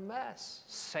 I'm a mess.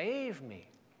 Save me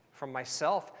from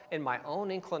myself and my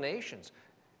own inclinations.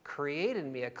 Create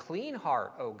in me a clean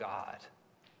heart, O God,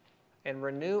 and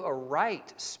renew a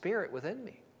right spirit within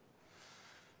me.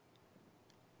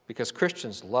 Because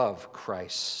Christians love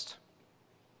Christ.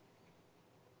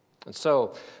 And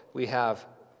so we have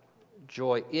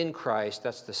joy in Christ.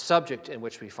 That's the subject in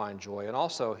which we find joy. And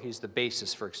also, he's the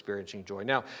basis for experiencing joy.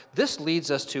 Now, this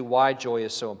leads us to why joy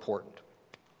is so important.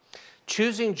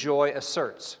 Choosing joy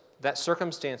asserts that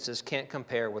circumstances can't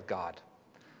compare with God.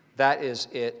 That is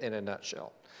it in a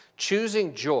nutshell.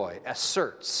 Choosing joy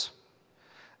asserts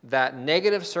that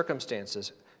negative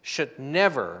circumstances should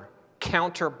never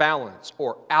counterbalance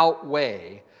or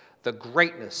outweigh the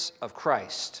greatness of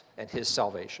Christ and his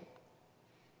salvation.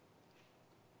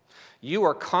 You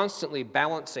are constantly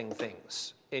balancing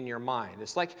things in your mind.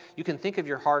 It's like you can think of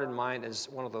your heart and mind as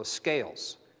one of those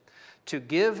scales. To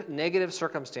give negative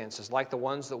circumstances like the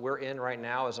ones that we're in right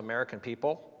now as American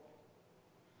people,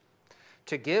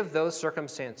 to give those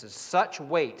circumstances such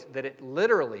weight that it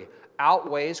literally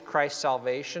outweighs Christ's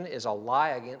salvation is a lie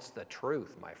against the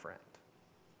truth, my friend.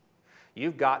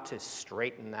 You've got to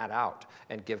straighten that out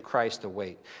and give Christ the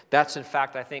weight. That's, in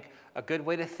fact, I think, a good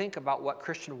way to think about what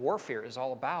Christian warfare is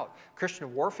all about.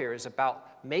 Christian warfare is about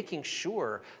making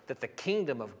sure that the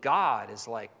kingdom of God is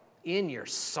like in your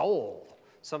soul.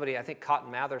 Somebody, I think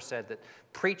Cotton Mather said that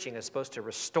preaching is supposed to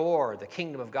restore the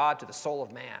kingdom of God to the soul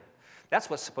of man. That's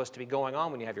what's supposed to be going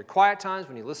on when you have your quiet times,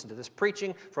 when you listen to this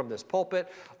preaching from this pulpit,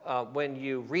 when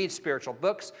you read spiritual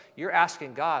books. You're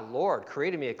asking God, Lord,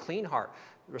 create in me a clean heart.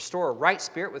 Restore a right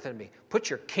spirit within me. Put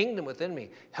your kingdom within me.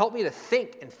 Help me to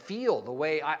think and feel the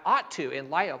way I ought to in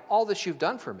light of all that you've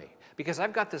done for me. Because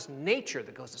I've got this nature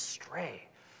that goes astray.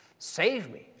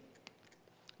 Save me.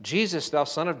 Jesus, thou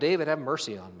son of David, have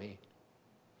mercy on me.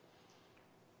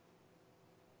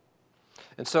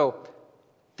 And so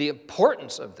the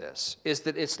importance of this is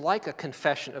that it's like a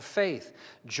confession of faith.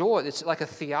 Joy, it's like a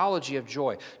theology of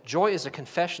joy. Joy is a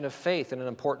confession of faith in an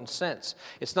important sense.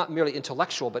 It's not merely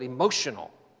intellectual, but emotional.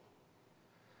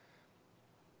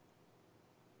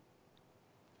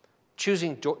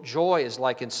 Choosing joy is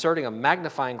like inserting a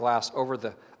magnifying glass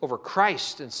over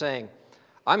Christ and saying,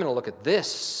 I'm going to look at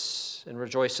this and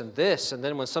rejoice in this. And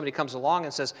then when somebody comes along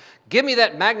and says, give me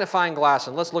that magnifying glass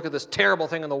and let's look at this terrible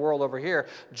thing in the world over here,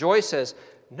 joy says,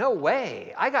 no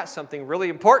way. I got something really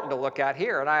important to look at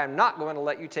here, and I am not going to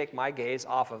let you take my gaze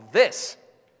off of this.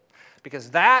 Because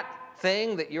that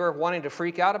thing that you're wanting to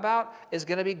freak out about is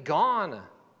going to be gone.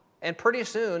 And pretty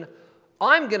soon,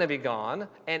 I'm going to be gone,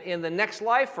 and in the next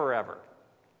life forever.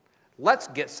 Let's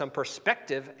get some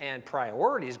perspective and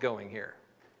priorities going here.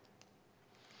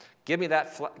 Give me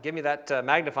that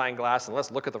magnifying glass, and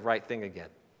let's look at the right thing again.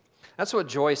 That's what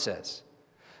joy says.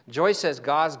 Joy says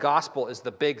God's gospel is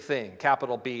the big thing,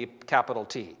 capital B, capital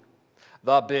T,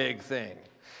 the big thing.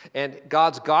 And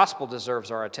God's gospel deserves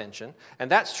our attention, and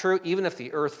that's true even if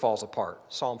the earth falls apart,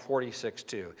 Psalm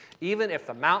 46:2. Even if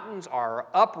the mountains are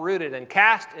uprooted and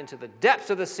cast into the depths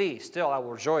of the sea, still I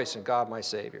will rejoice in God my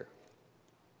Savior.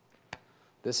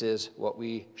 This is what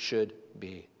we should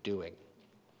be doing.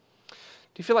 Do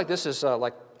you feel like this is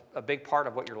like a big part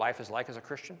of what your life is like as a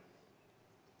Christian?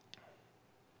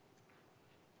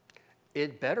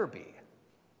 It better be.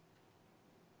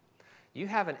 You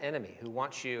have an enemy who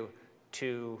wants you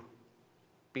to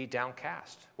be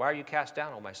downcast. Why are you cast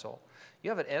down, O my soul? You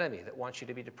have an enemy that wants you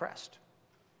to be depressed.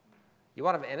 You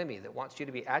have an enemy that wants you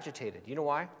to be agitated. You know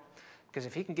why? Because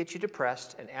if he can get you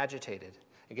depressed and agitated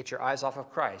and get your eyes off of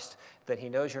Christ, then he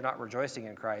knows you're not rejoicing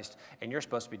in Christ, and you're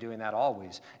supposed to be doing that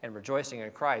always. And rejoicing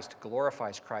in Christ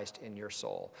glorifies Christ in your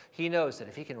soul. He knows that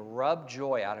if he can rub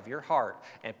joy out of your heart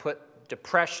and put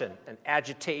depression and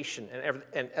agitation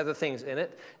and other things in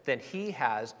it, then he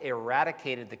has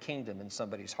eradicated the kingdom in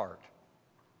somebody's heart.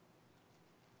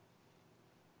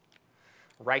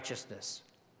 Righteousness,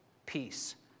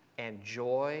 peace, and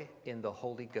joy in the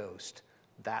Holy Ghost,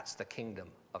 that's the kingdom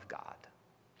of God.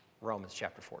 Romans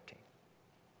chapter 14.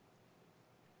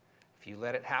 If you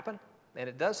let it happen, and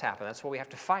it does happen. That's what we have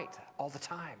to fight all the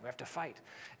time. We have to fight.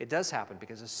 It does happen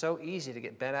because it's so easy to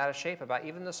get bent out of shape about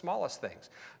even the smallest things.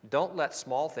 Don't let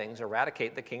small things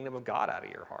eradicate the kingdom of God out of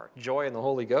your heart. Joy in the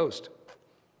Holy Ghost.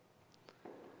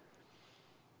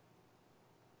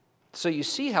 So you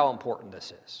see how important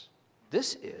this is.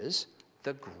 This is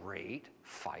the great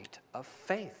fight of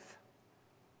faith.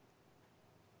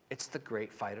 It's the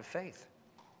great fight of faith.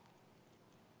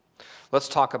 Let's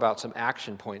talk about some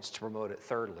action points to promote it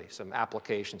thirdly, some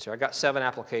applications here. I got 7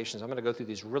 applications. I'm going to go through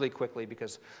these really quickly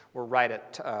because we're right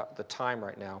at the time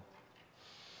right now.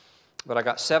 But I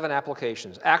got 7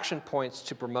 applications, action points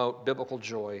to promote biblical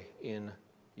joy in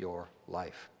your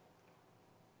life.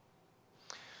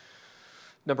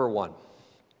 Number 1,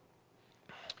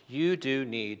 you do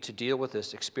need to deal with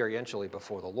this experientially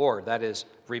before the Lord. That is,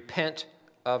 repent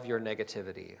of your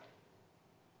negativity.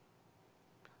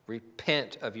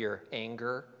 Repent of your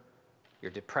anger,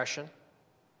 your depression,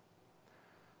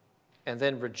 and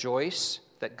then rejoice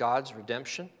that God's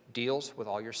redemption deals with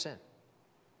all your sin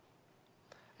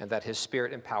and that his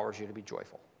Spirit empowers you to be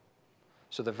joyful.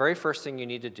 So the very first thing you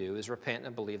need to do is repent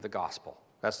and believe the gospel.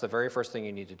 That's the very first thing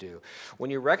you need to do. When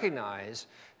you recognize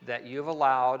that you've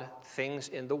allowed things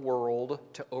in the world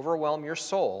to overwhelm your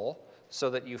soul so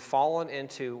that you've fallen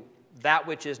into that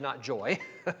which is not joy,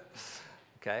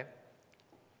 okay?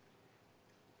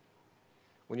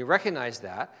 When you recognize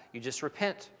that, you just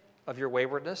repent of your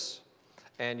waywardness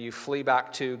and you flee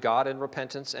back to God in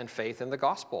repentance and faith in the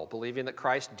gospel, believing that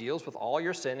Christ deals with all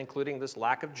your sin, including this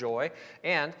lack of joy,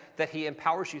 and that he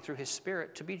empowers you through his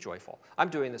Spirit to be joyful. I'm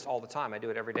doing this all the time. I do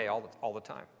it every day, all the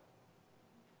time.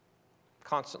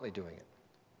 Constantly doing it.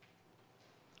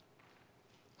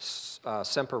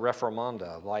 Semper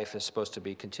reformanda. Life is supposed to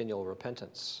be continual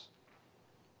repentance.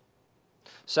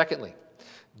 Secondly,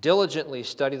 diligently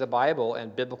study the Bible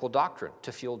and biblical doctrine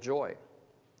to fuel joy.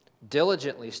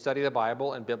 Diligently study the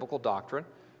Bible and biblical doctrine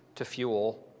to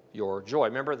fuel your joy.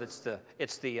 Remember, it's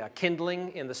the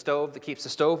kindling in the stove that keeps the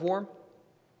stove warm.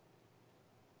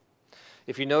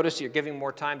 If you notice you're giving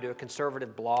more time to a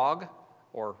conservative blog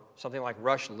or something like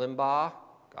Rush Limbaugh,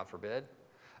 God forbid,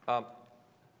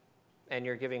 and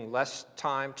you're giving less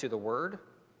time to the Word,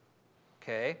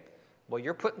 okay, well,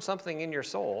 you're putting something in your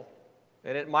soul,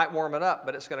 and it might warm it up,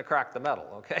 but it's going to crack the metal,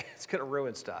 okay? It's going to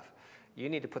ruin stuff. You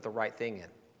need to put the right thing in.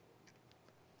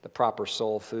 The proper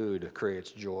soul food creates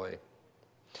joy.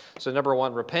 So number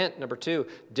one, repent. Number two,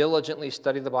 diligently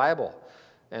study the Bible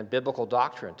and biblical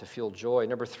doctrine to fuel joy.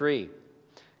 Number three,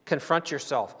 confront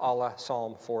yourself, a la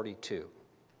Psalm 42.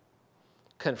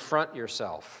 Confront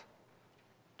yourself,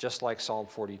 just like Psalm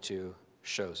 42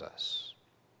 shows us.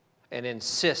 And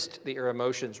insist that your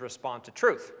emotions respond to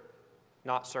truth,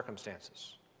 not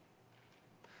circumstances.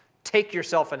 Take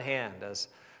yourself in hand,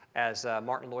 as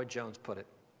Martin Lloyd-Jones put it.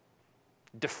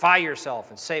 Defy yourself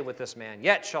and say with this man,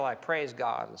 yet shall I praise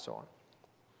God, and so on.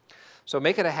 So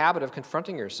make it a habit of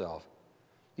confronting yourself.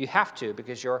 You have to,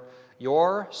 because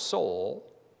your soul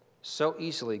so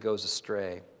easily goes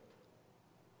astray.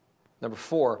 Number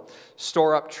four,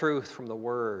 store up truth from the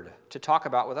Word to talk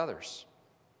about with others.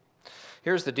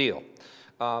 Here's the deal.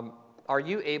 Are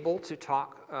you able to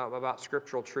talk about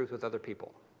scriptural truth with other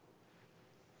people?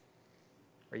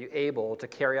 Are you able to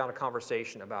carry on a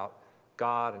conversation about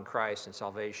God and Christ and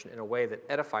salvation in a way that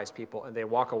edifies people and they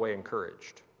walk away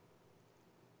encouraged?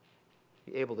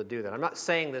 Be able to do that. I'm not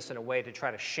saying this in a way to try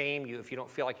to shame you if you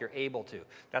don't feel like you're able to.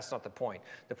 That's not the point.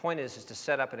 The point is to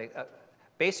set up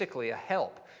basically a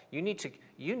help. You need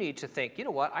to think, you know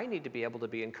what, I need to be able to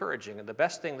be encouraging. And the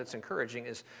best thing that's encouraging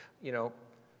is,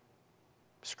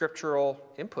 scriptural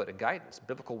input and guidance,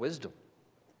 biblical wisdom.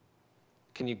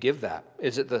 Can you give that?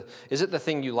 Is it the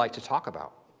thing you like to talk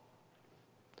about?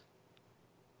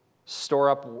 Store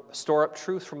up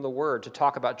truth from the Word to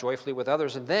talk about joyfully with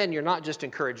others, and then you're not just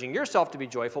encouraging yourself to be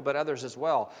joyful, but others as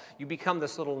well. You become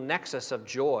this little nexus of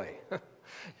joy.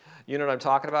 You know what I'm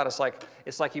talking about?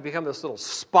 It's like you become this little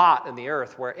spot in the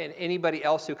earth where anybody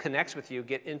else who connects with you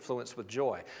get influenced with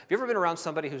joy. Have you ever been around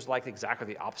somebody who's like exactly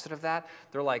the opposite of that?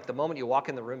 They're like, the moment you walk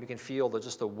in the room, you can feel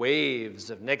just the waves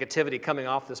of negativity coming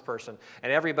off this person,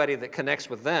 and everybody that connects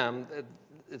with them,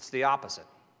 it's the opposite.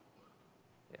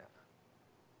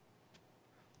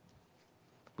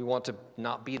 We want to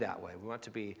not be that way. We want to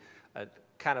be a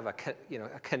kind of a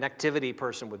connectivity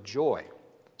person with joy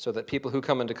so that people who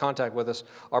come into contact with us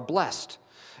are blessed.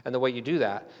 And the way you do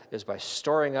that is by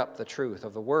storing up the truth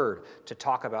of the Word to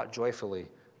talk about joyfully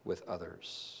with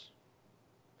others.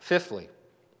 Fifthly,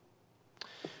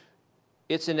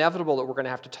 it's inevitable that we're going to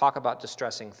have to talk about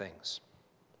distressing things,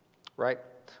 right?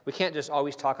 We can't just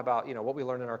always talk about, what we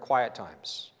learn in our quiet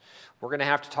times. We're going to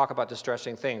have to talk about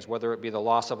distressing things, whether it be the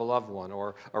loss of a loved one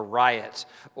or a riot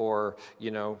or,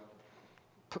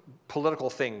 political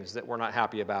things that we're not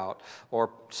happy about or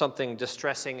something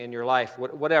distressing in your life,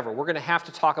 whatever. We're going to have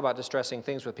to talk about distressing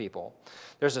things with people.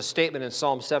 There's a statement in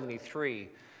Psalm 73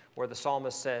 where the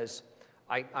psalmist says,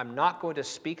 I'm not going to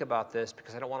speak about this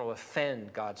because I don't want to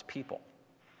offend God's people.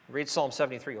 Read Psalm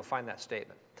 73, you'll find that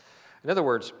statement. In other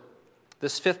words,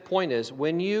 this fifth point is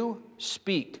when you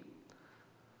speak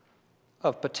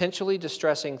of potentially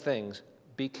distressing things,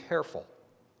 be careful.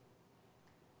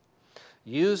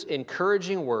 Use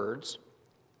encouraging words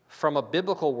from a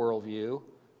biblical worldview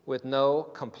with no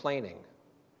complaining.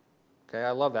 Okay,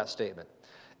 I love that statement.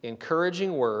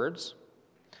 Encouraging words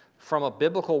from a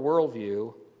biblical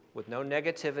worldview with no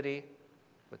negativity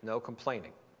with no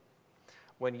complaining.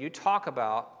 When you talk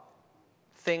about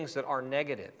things that are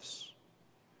negatives,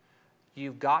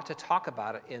 you've got to talk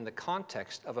about it in the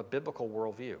context of a biblical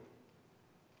worldview.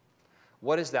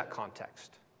 What is that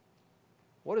context?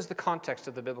 What is the context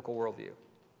of the biblical worldview?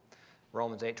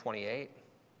 Romans 8:28,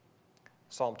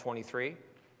 Psalm 23.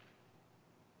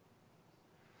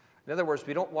 In other words,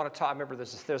 we don't want to talk. I remember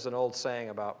there's an old saying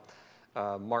about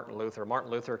Martin Luther. Martin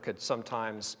Luther could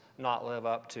sometimes not live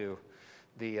up to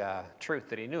the truth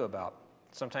that he knew about.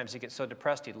 Sometimes he'd get so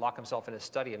depressed he'd lock himself in his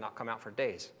study and not come out for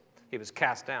days. He was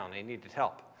cast down and he needed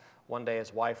help. One day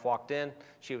his wife walked in.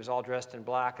 She was all dressed in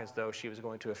black as though she was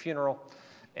going to a funeral.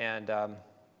 And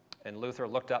Luther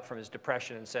looked up from his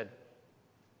depression and said,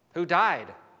 "Who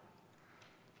died?"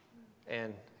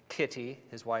 And Kitty,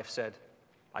 his wife, said,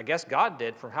 "I guess God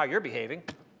did from how you're behaving."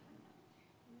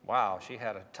 Wow, she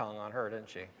had a tongue on her, didn't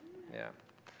she? Yeah.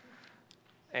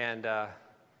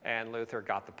 And Luther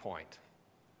got the point.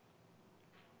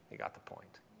 He got the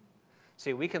point.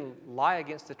 See, we can lie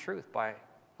against the truth by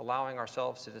allowing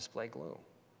ourselves to display gloom.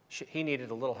 He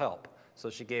needed a little help, so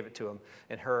she gave it to him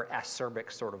in her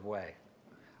acerbic sort of way.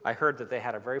 I heard that they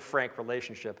had a very frank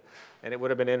relationship, and it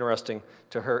would have been interesting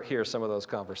to hear some of those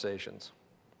conversations.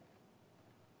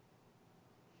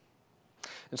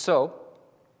 And so,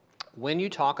 when you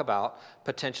talk about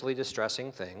potentially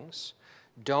distressing things,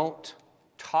 don't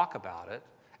talk about it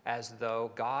as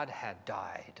though God had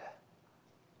died.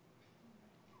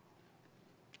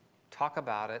 Talk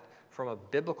about it from a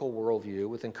biblical worldview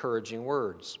with encouraging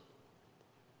words.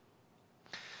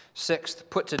 Sixth,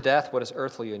 put to death what is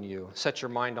earthly in you. Set your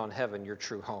mind on heaven, your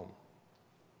true home.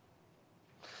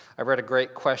 I read a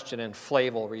great question in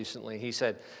Flavel recently. He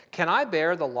said, "Can I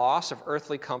bear the loss of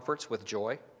earthly comforts with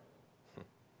joy?"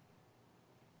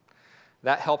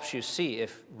 That helps you see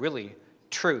if really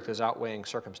truth is outweighing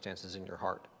circumstances in your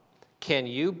heart. Can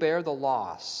you bear the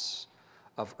loss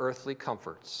of earthly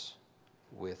comforts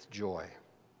with joy?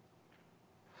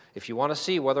 If you want to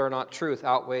see whether or not truth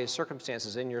outweighs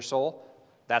circumstances in your soul,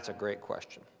 that's a great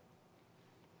question.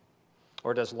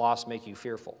 Or does loss make you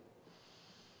fearful?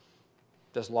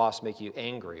 Does loss make you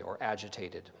angry or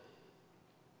agitated?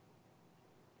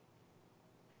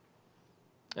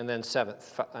 And then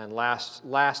seventh and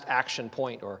last action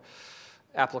point or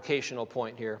applicational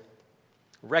point here,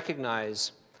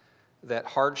 recognize that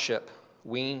hardship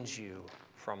weans you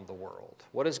from the world.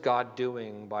 What is God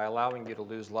doing by allowing you to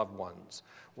lose loved ones?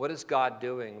 What is God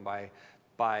doing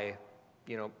by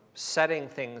setting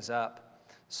things up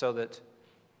so that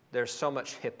there's so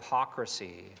much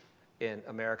hypocrisy in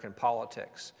American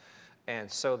politics,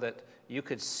 and so that you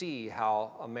could see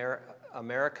how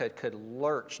America could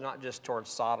lurch not just towards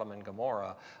Sodom and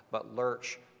Gomorrah, but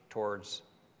lurch towards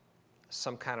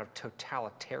some kind of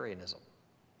totalitarianism?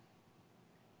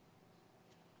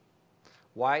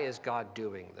 Why is God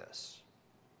doing this?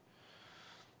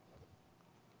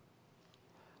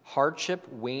 Hardship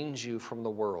weans you from the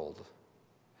world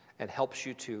and helps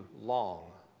you to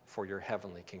long for your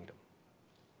heavenly kingdom.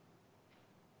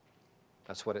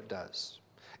 That's what it does.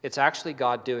 It's actually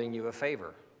God doing you a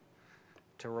favor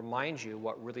to remind you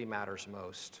what really matters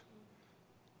most.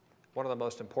 One of the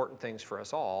most important things for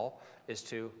us all is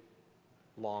to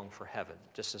long for heaven,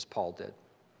 just as Paul did.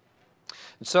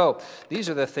 And so these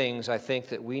are the things I think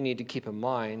that we need to keep in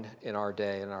mind in our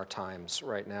day and our times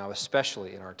right now,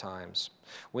 especially in our times.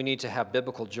 We need to have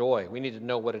biblical joy. We need to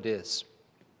know what it is.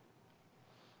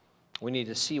 We need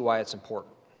to see why it's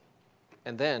important.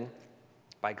 And then,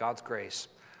 by God's grace,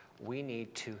 we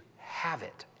need to have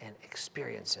it and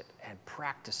experience it and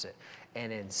practice it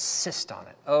and insist on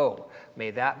it. Oh,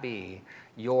 may that be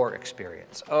your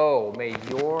experience. Oh, may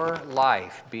your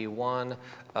life be one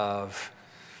of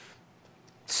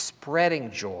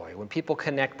spreading joy. When people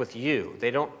connect with you,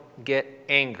 they don't get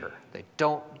anger. They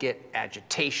don't get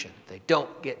agitation. They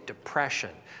don't get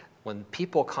depression. When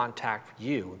people contact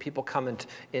you, when people come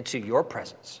into your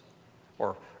presence,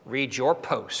 or read your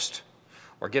post,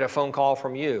 or get a phone call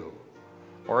from you,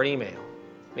 or an email,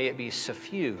 may it be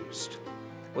suffused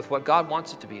with what God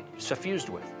wants it to be suffused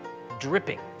with,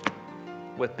 dripping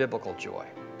with biblical joy.